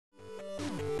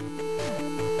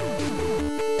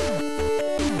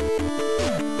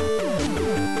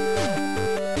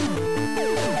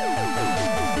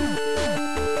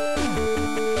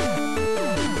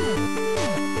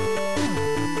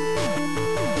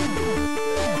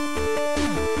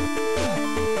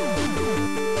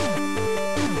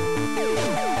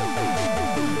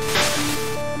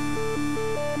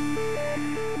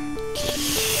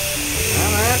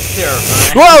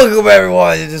Welcome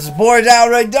everyone, it is Bored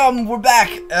Downright Dumb, we're back,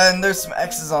 and there's some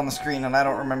X's on the screen and I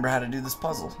don't remember how to do this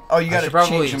puzzle. Oh, you gotta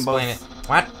change them both. Explain it.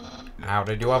 What? How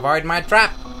did you avoid my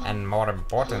trap? And more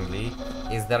importantly,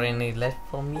 is there any left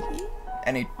for me?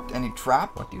 Any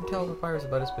trap? What do you tell the pirates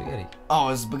about his spaghetti? Oh,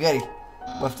 it's spaghetti.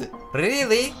 Left it.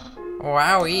 Really?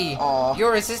 Wowie. Aw. You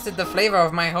resisted the flavor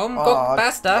of my home-cooked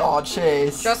pasta. Oh,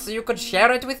 Chase. Just so you could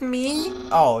share it with me?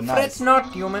 Oh, nice. Fret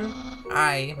not, human.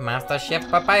 I, Master Chef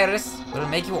Papyrus, will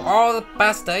make you all the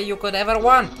pasta you could ever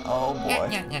want. Oh, boy.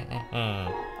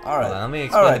 Alright. Let me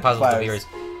explain the puzzle to viewers.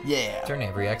 Yeah. Turn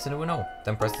every X into an O,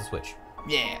 then press the switch.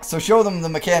 Yeah. So show them the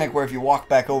mechanic where if you walk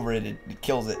back over it, it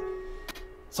kills it.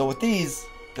 So with these,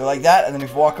 they're like that, and then if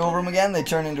you walk over them again, they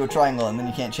turn into a triangle, and then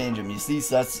you can't change them. You see?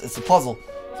 So it's a puzzle.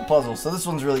 It's a puzzle. So this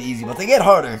one's really easy, but they get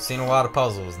harder. I've seen a lot of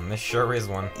puzzles, and this sure is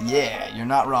one. Yeah, you're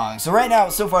not wrong. So right now,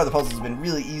 so far the puzzle's been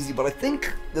really easy, but I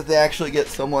think that they actually get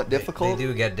somewhat difficult. They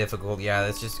do get difficult, yeah.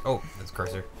 That's just... Oh, that's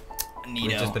cursor.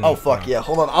 Neato. Oh, fuck, yeah.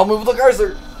 Hold on. I'll move the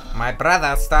cursor. My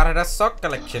brother started a sock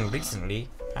collection recently.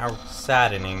 How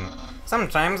saddening.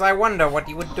 Sometimes I wonder what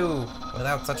he would do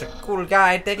without such a cool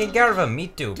guy taking care of him. Me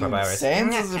too, Dude, Papyrus.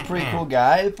 Sans is a pretty cool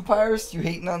guy, Papyrus. You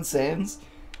hating on Sans?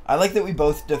 I like that we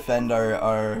both defend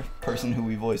our person who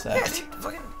we voice act.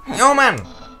 Yo, man!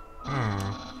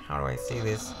 How do I say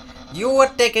this? You were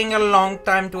taking a long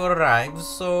time to arrive,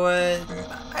 so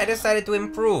I decided to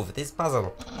improve this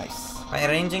puzzle. Nice. By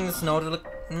arranging the snow to look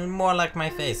more like my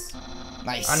face.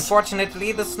 Nice.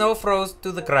 Unfortunately, the snow froze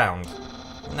to the ground.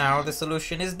 Now the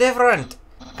solution is different.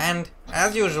 And,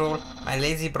 as usual, my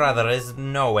lazy brother is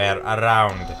nowhere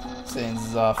around. Sans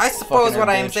is off. I suppose what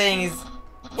I am saying is,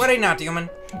 worry not, human.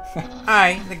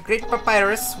 I, the great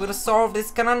Papyrus, will solve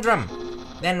this conundrum.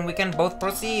 Then we can both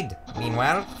proceed.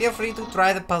 Meanwhile, feel free to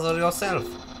try the puzzle yourself.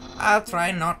 I'll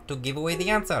try not to give away the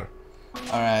answer.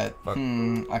 Alright, I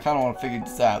kind of want to figure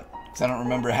this out. Because I don't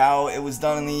remember how it was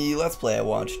done in the Let's Play I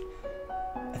watched.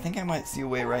 I think I might see a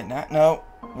way right now. No,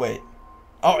 wait.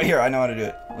 Oh, here, I know how to do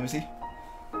it. Let me see.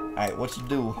 Alright, what you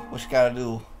do? What you gotta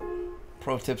do?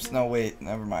 Pro tips, no, wait.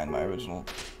 Never mind, my original.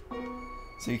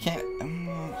 So you can't...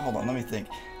 hold on, let me think.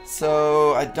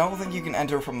 So, I don't think you can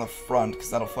enter from the front, because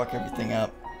that'll fuck everything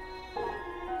up.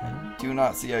 I do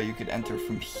not see how you could enter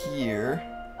from here.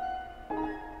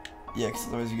 Yeah, because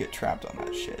otherwise you get trapped on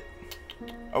that shit.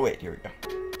 Oh, wait, here we go.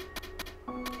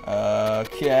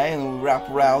 Okay, and then we'll wrap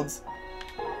around.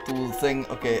 Do a little thing.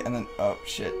 Okay, and then... Oh,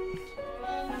 shit.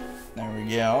 There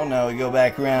we go. Now we go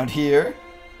back around here.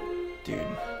 Dude,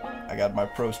 I got my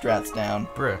pro strats down.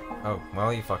 Bruh. Oh,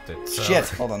 well, you fucked it. So. Shit.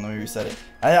 Hold on, let me reset it.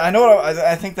 I know what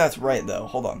I think that's right, though.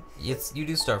 Hold on. You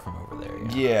do start from over there,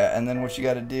 yeah. Yeah, and then what you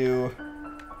gotta do...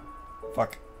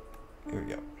 Fuck. Here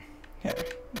we go. Here.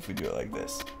 If we do it like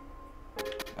this.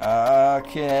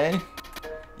 Okay.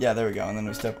 Yeah, there we go. And then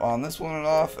we step on this one and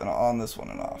off, and on this one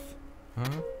and off.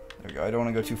 There we go. I don't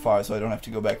want to go too far, so I don't have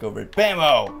to go back over it.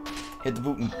 Bam-o! Hit the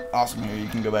button. Awesome. Here, you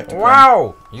can go back to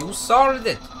Wow! You solved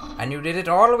it! And you did it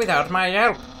all without my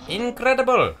help.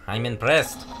 Incredible! I'm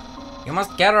impressed. You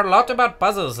must care a lot about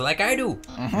puzzles like I do.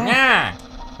 Yeah.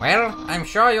 Well, I'm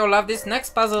sure you'll love this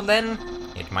next puzzle then.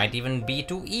 It might even be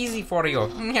too easy for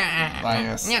you.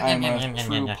 Yes, I'm a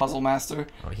true puzzle master.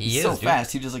 Well, He's so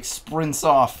fast, he just like sprints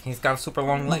off. He's got super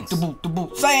long legs.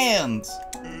 Sans!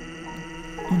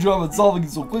 Good job at solving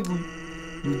it so quickly.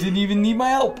 You didn't even need my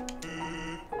help.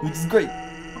 Which is great.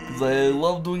 Because I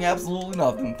love doing absolutely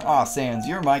nothing. Aw, Sans,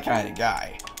 you're my kind of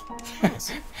guy.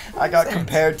 I got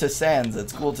compared to Sans at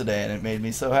school today and it made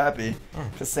me so happy.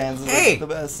 Because Sans is like the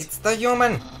best. It's the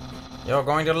human. You're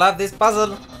going to love this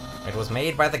puzzle. It was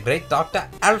made by the great Dr.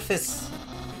 Alphys.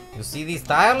 You see these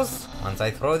tiles? Once I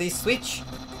throw this switch,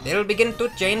 they'll begin to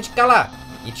change color.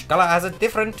 Each color has a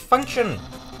different function.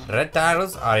 Red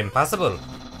tiles are impossible.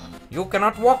 You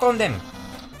cannot walk on them.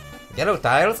 Yellow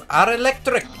tiles are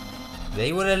electric.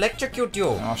 They will electrocute you.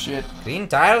 Oh shit. Green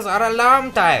tiles are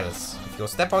alarm tiles. If you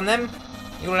step on them,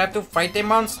 you will have to fight a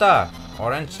monster.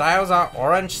 Orange tiles are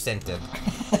orange scented.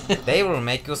 They will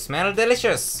make you smell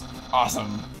delicious.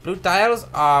 Awesome. Blue tiles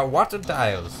are water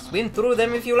tiles. Swim through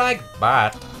them if you like,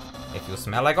 but if you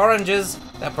smell like oranges,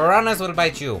 the piranhas will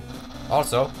bite you.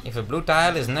 Also, if a blue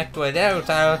tile is next to a yellow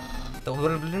tile,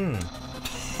 the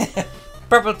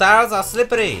purple tiles are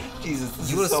slippery.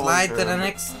 Jesus, you will slide to the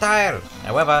next tile.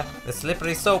 However, the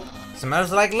slippery soap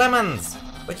smells like lemons,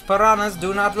 which piranhas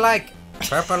do not like.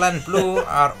 Purple and blue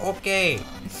are okay.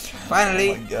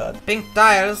 Finally, pink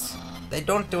tiles, they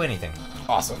don't do anything.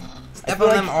 Awesome. Step on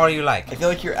them all you like. I feel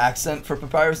like your accent for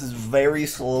Papyrus is very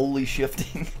slowly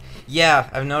shifting. Yeah,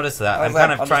 I've noticed that. I'm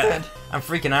kind of trying. I'm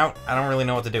freaking out. I don't really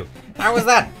know what to do. How was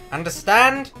that?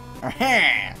 Understand?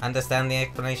 Understand the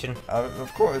explanation?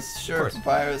 Of course, sure,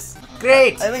 Papyrus.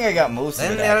 Great! I think I got most of it,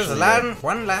 Then there's actually.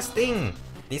 one last thing.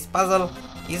 This puzzle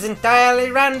is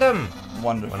entirely random.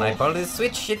 Wonderful. When I pull this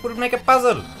switch, it will make a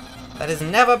puzzle that has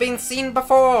never been seen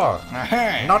before.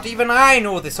 Not even I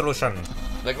know the solution.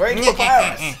 The Great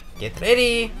Papyrus. Get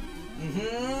ready.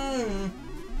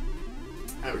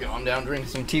 There we go. I'm down drinking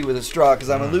some tea with a straw because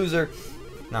I'm a loser.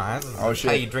 No, this is Oh,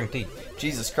 shit. how you drink tea.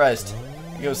 Jesus Christ.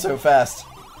 It goes so fast.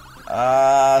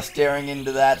 Staring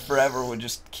into that forever would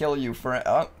just kill you for.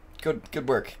 Oh, good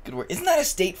work. Good work. Isn't that a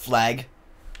state flag?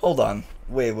 Hold on.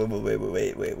 Wait.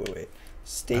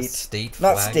 State. A state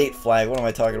flag? Not state flag. What am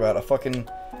I talking about? A fucking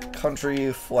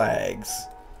country flags.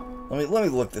 Let me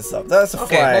look this up. That's a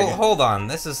flag. Okay, hold on.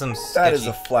 This is some sketchy. That is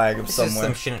a flag of somewhere.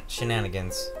 This is some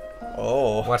shenanigans.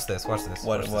 Oh. Watch this. Watch this.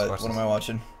 What am I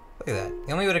watching? Look at that.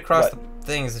 The only way to cross the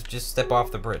thing is to just step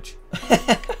off the bridge.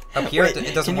 Up here, Wait,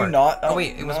 it doesn't can work. you not? Oh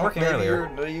wait, it was working earlier.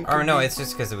 Or no, it's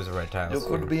just because it was a red tile. You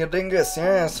could be a dingus.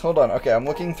 Yes. Hold on. Okay, I'm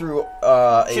looking through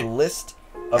a list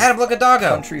of Adam, look at doggo.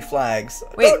 country flags.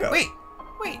 Wait.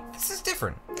 This is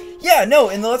different. Yeah, no.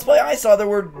 In the Let's Play I saw, there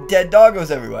were dead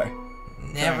doggos everywhere.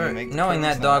 Never knowing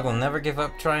that dog will never give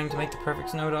up trying to make the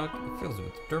perfect snow dog. It fills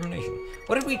with determination.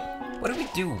 What did we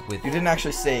do with? You didn't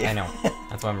actually save. I know.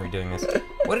 That's why I'm redoing this.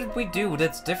 What did we do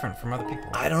that's different from other people?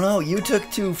 I don't know. You took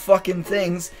 2 fucking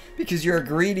things because you're a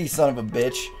greedy son of a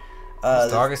bitch.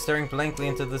 This dog is staring blankly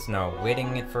into the snow,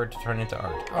 waiting for it to turn into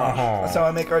art. Oh, that's how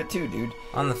I make art too, dude.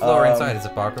 On the floor inside is a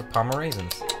box of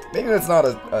Pomeranians. Maybe that's not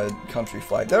a country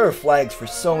flag. There are flags for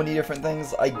so many different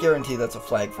things. I guarantee that's a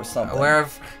flag for something. Aware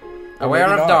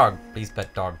of not. dog. Please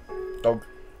pet dog. Dog.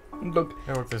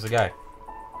 Hey, look, there's a guy.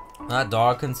 That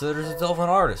dog considers itself an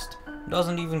artist.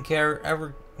 Doesn't even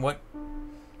care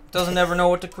doesn't ever know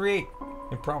what to create.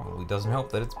 It probably doesn't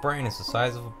help that its brain is the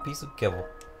size of a piece of kibble.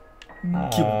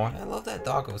 Oh, I love that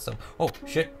dog. It was so. Oh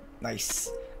shit. Nice.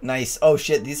 Oh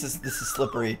shit, this is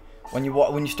slippery. When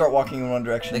you start walking in one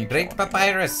direction, The Great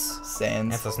Papyrus.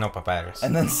 Sands. That's a snow papyrus.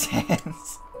 And then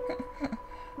sands.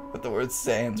 With the word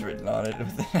sands written on it.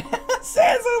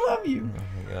 Sands, I love you. Oh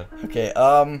my god. Okay,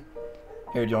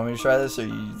 here, do you want me to try this, or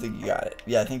you think you got it?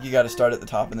 Yeah, I think you got to start at the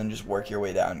top and then just work your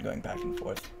way down, going back and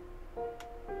forth.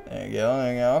 There you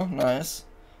go, nice.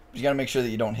 But you gotta make sure that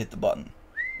you don't hit the button,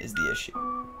 is the issue.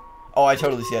 Oh, I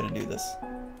totally see how to do this,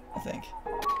 I think.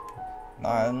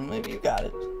 Maybe you got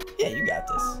it. Yeah, you got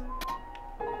this.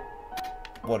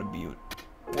 What a beaut.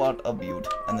 What a beaut.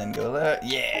 And then go there.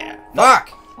 Yeah!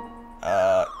 Fuck!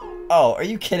 Oh, are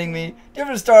you kidding me? Do you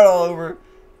have to start all over?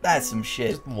 That's some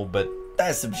shit. Just a little bit.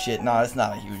 That's some shit. No, that's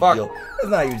not a huge deal. That's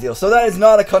not a huge deal. So that is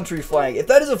not a country flag. If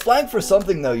that is a flag for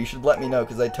something, though, you should let me know,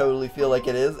 because I totally feel like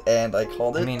it is, and I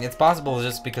called it. I mean, it's possible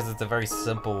just because it's a very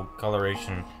simple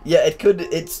coloration. Yeah, it could.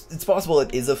 It's possible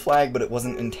it is a flag, but it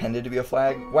wasn't intended to be a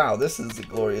flag. Wow, this is a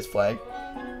glorious flag.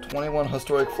 21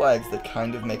 historic flags that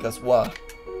kind of make us wah.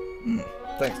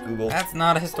 Thanks, Google. That's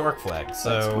not a historic flag,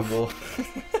 so... Thanks, Google.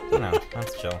 You know,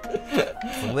 that's chill.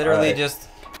 It's literally just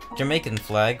Jamaican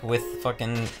flag with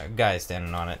fucking a guy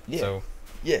standing on it, so...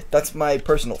 Yeah, that's my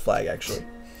personal flag, actually.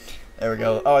 There we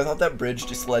go. Oh, I thought that bridge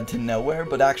just led to nowhere,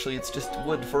 but actually it's just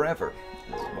wood forever.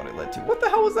 Is what it led to. What the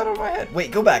hell was that on my head?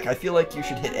 Wait, go back. I feel like you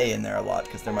should hit A in there a lot,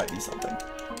 because there might be something.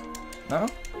 No?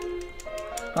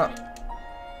 Huh.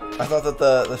 I thought that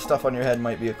the stuff on your head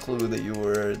might be a clue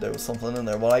that there was something in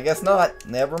there. Well, I guess not.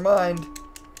 Never mind.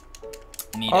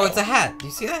 Neato. Oh, it's a hat. Do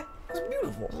you see that? It's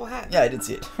beautiful. Little hat. Yeah, I did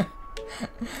see it.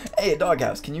 Hey, a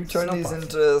doghouse. Can you turn these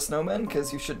into snowmen?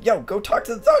 Because you should... Yo, go talk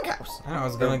to the doghouse. I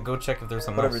was gonna go check if there's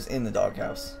something Whatever's in the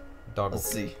doghouse. Dog. Let's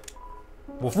see.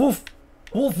 Woof. Woof.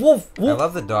 Woof, woof, I woof.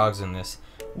 love the dogs in this.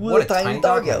 What a tiny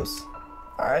doghouse.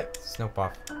 Alright. Snow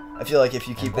puff. I feel like if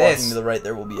you keep this walking to the right,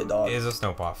 there will be a dog. Is a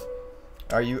snow puff.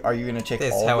 Are you gonna check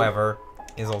This, all however,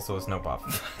 is also a snow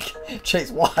puff.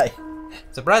 Chase, why?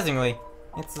 Surprisingly,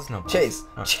 it's a snow puff. Chase,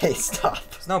 Oh. Chase,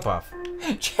 stop. Snow puff.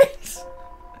 Chase.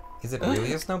 Is it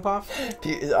really a snow puff?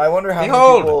 I wonder how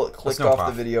Behold, many people a clicked snow off puff.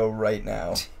 the video right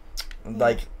now.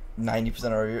 Like 90%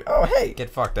 of our viewers. Oh, hey. Get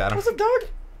fucked, Adam. What's up, dog?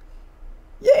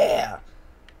 Yeah.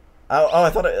 Oh, I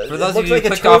thought it For those looked of you like who a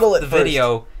clicked turtle off at the first.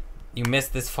 video, you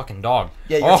missed this fucking dog.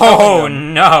 Yeah, you're oh telling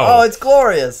them. no! Oh, it's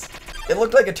glorious. It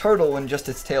looked like a turtle when just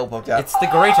its tail poked out. It's the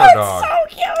greater it's dog. so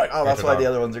cute. Oh, that's Greater why dog. the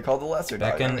other ones are called the lesser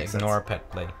dog. That Beckon, makes ignore sense. pet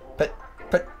play.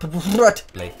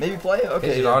 Play. Maybe play? Okay.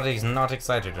 His Yeah. dog is not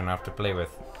excited enough to play with.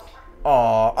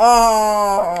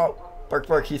 Oh. Bark,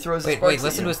 bark. He throws his Wait,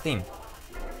 listen to his theme.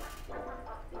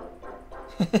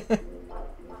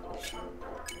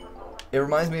 It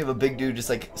reminds me of a big dude just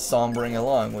like sombering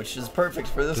along, which is perfect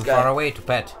for this Too guy. far away to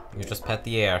pet. You just pet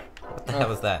the air. What the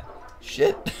hell is that?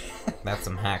 Shit. That's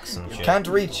some hacks and shit. Can't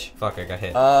reach. Fuck, I got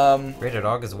hit. Greater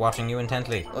dog is watching you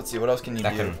intently. Let's see, what else can you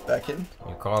do? Back in?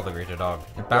 You call the greater dog.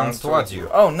 It bounds towards you.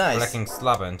 Oh, nice. Flecking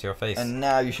slobber into your face. And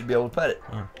now you should be able to pet it.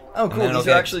 Yeah. Oh, cool. These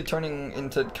are actually turning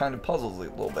into kind of puzzles a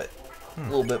little bit. A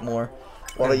little bit more.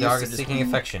 While the dog is seeking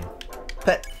affection.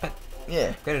 Pet.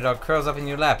 Yeah. Greater dog curls up in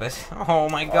your lap. Oh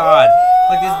my god.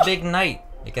 Like this big night.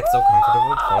 It gets so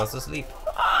comfortable it falls asleep.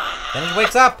 Then it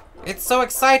wakes up. It's so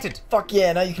excited. Fuck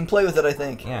yeah, now you can play with it, I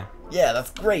think. Yeah. Yeah,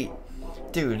 that's great.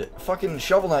 Dude, fucking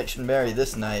Shovel Knight should marry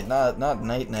this night, not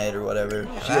Night Knight or whatever.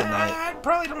 Shield Knight. I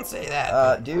probably don't say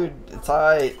that. Dude, it's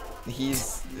alright.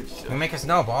 He's... We make a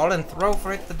snowball and throw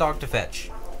for it the dog to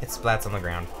fetch. It splats on the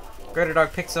ground. Greater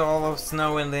dog picks all the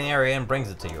snow in the area and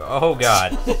brings it to you. Oh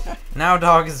god. Now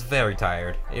dog is very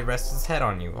tired. It rests its head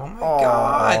on you. Oh my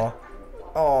god.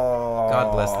 Oh.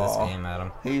 God bless this game,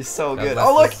 Adam. He's so good.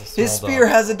 Oh look, his spear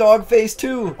has a dog face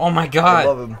too. Oh my god. I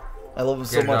love him. I love him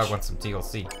so much. Greater dog wants some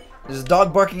TLC. There's a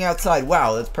dog barking outside.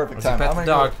 Wow, that's perfect time. Once you pet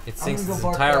the dog, it sinks its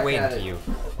entire weight into you.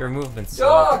 Your movement's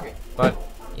slow, but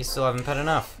you still haven't pet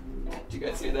enough. Did you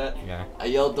guys hear that? Yeah. I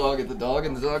yelled dog at the dog,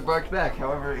 and the dog barked back.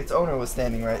 However, its owner was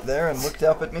standing right there and looked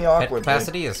up at me awkwardly. Pet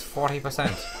capacity is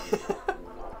 40%.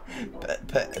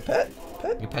 Pet?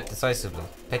 You pet decisively.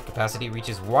 Pet capacity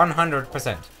reaches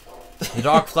 100%. The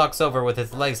dog flocks over with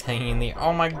its legs hanging in the...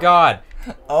 Oh my god!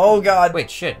 Oh god!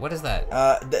 Wait, shit, what is that?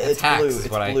 It's hacks, blue. It's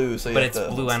blue, so you but have it's to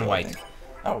blue and white.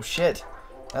 Oh shit.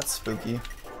 That's spooky.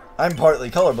 I'm partly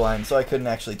colorblind, so I couldn't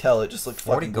actually tell. It just looked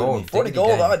 40 fucking gold. 40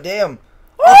 gold, oh damn.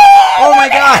 Oh my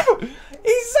god!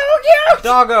 He's so cute!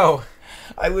 Doggo!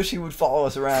 I wish he would follow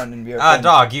us around and be our friend.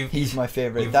 Dog, He's my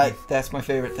favorite. That's my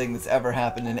favorite thing that's ever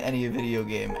happened in any video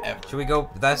game ever. Should we go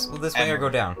this way or go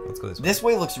down? Let's go this way. This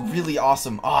way looks really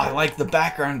awesome. Oh, I like the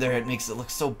background there. It makes it look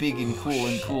so big and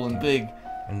cool and big.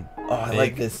 I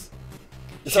like this.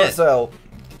 So,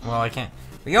 well, I can't.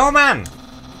 Yo, man!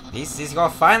 This is your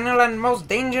final and most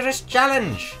dangerous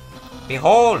challenge.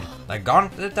 Behold, the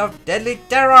gauntlet of deadly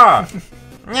terror.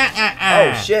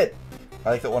 Oh shit!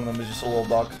 I like that one of them is just a little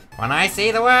dog. When I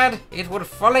say the word, it will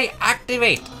fully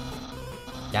activate.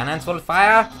 Cannons will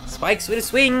fire, spikes will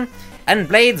swing, and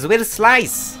blades will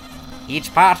slice.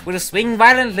 Each part will swing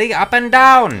violently up and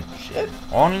down. Shit.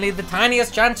 Only the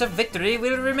tiniest chance of victory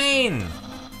will remain.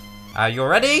 Are you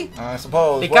ready? I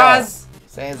suppose. Because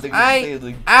I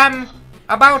am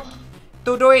about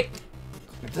to do it.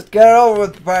 Just get it over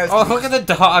with, Papyrus. Oh, look at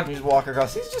the dog. He's walking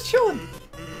across. He's just chilling.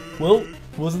 Well,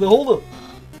 what's the holdup?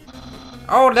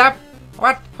 Hold up.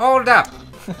 What? Hold up.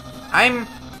 I'm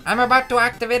about to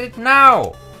activate it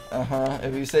now.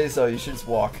 If you say so, you should just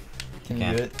walk. Can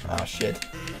you do it? Oh shit.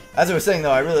 As I was saying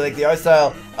though, I really like the art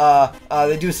style.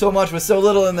 They do so much with so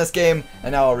little in this game.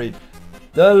 And now I'll read.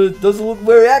 That doesn't look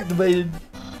very activated.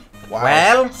 Wow.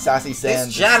 Well, Sassy Sands.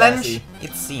 This challenge,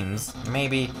 it seems,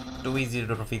 maybe too easy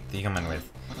to defeat the human with.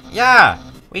 Yeah,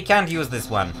 we can't use this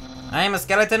one. I am a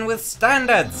skeleton with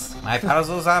standards. My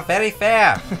puzzles are very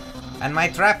fair. And my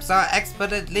traps are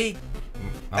expertly...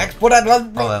 Hold on,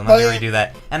 let me redo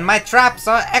that. And my traps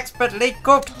are expertly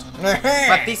cooked.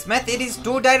 But this method is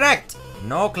too direct.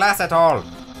 No class at all.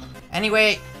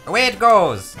 Anyway, away it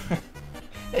goes.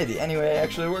 Hey, the anyway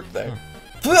actually worked there.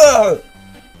 Phew.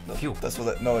 That's what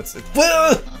that... No, it's...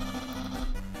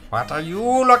 What are you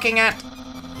looking at?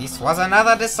 This was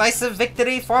another decisive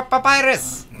victory for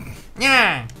Papyrus.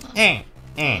 Yeah. Hey?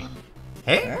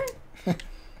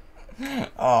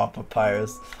 Oh,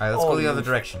 Papyrus. Alright, let's go the other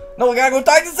direction. No, we gotta go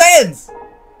talk to Sans!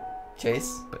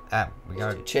 Chase? But, we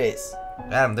gotta... Chase.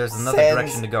 Adam, there's another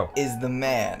direction to go. Is the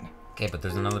man. Okay, but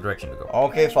there's another direction to go.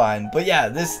 Okay, fine. But yeah,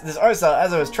 this art style,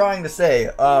 as I was trying to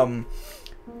say,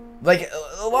 like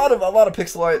a lot of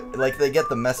pixel art, like they get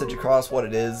the message across what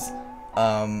it is.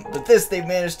 But this they've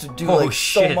managed to do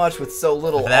so much with so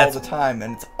little all the time,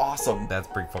 and it's awesome. That's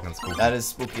pretty fucking spooky. That is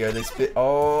spooky. Are they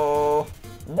Oh,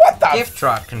 what the Gift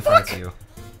trot confronts you.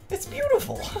 It's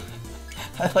beautiful.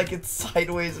 I like its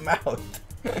sideways mouth.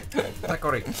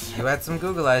 Takori, you had some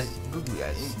googly eyes.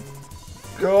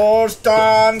 Ghost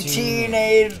on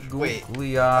teenage.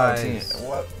 Googly eyes.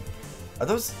 What? Are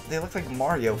those? They look like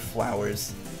Mario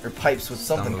flowers or pipes with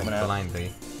something coming out.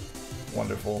 Blindly.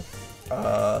 Wonderful.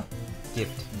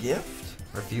 Gift. Gift?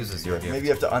 Refuses your gift. Maybe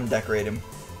you have to undecorate him.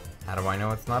 How do I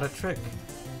know it's not a trick?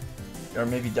 Or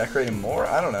maybe decorate him more?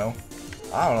 I don't know.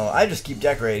 I just keep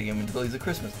decorating him until he's a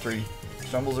Christmas tree.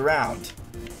 Stumbles around.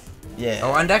 Yeah.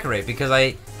 Oh, undecorate, because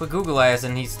I put Google eyes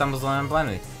and he stumbles around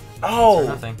blindly. Oh!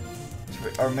 Nothing.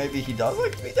 Or maybe he does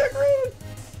like to be decorated?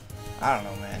 I don't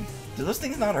know, man. Do those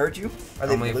things not hurt you? Are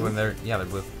they blue? When they're... Yeah, they're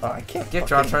blue. Oh, I can't. Gift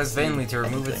Jar tries vainly to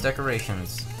remove its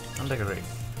decorations. Undecorate.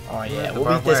 Oh yeah, The we'll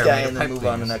barbed beat this wire guy made and of then pipe move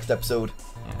on to cleaners. next episode.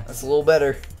 Yeah. That's a little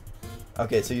better.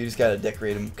 Okay, so you just gotta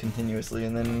decorate him continuously,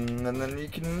 and then you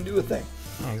can do a thing.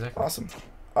 Yeah, exactly. Awesome.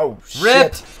 Oh shit.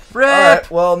 Rip! Rip!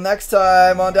 Alright, well next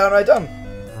time on Downright Dumb. Rip!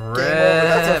 Game over.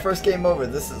 That's our first game over.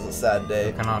 This is a sad day.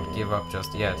 You cannot give up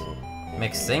just yet.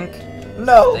 Mix sync.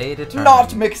 No, Stay determined.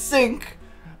 not mix sync.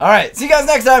 Alright, see you guys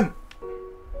next time.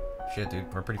 Shit,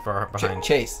 dude, we're pretty far behind.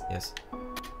 Chase, Yes.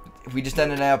 we just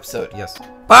ended an episode. Yes.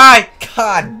 Bye!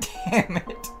 God damn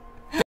it.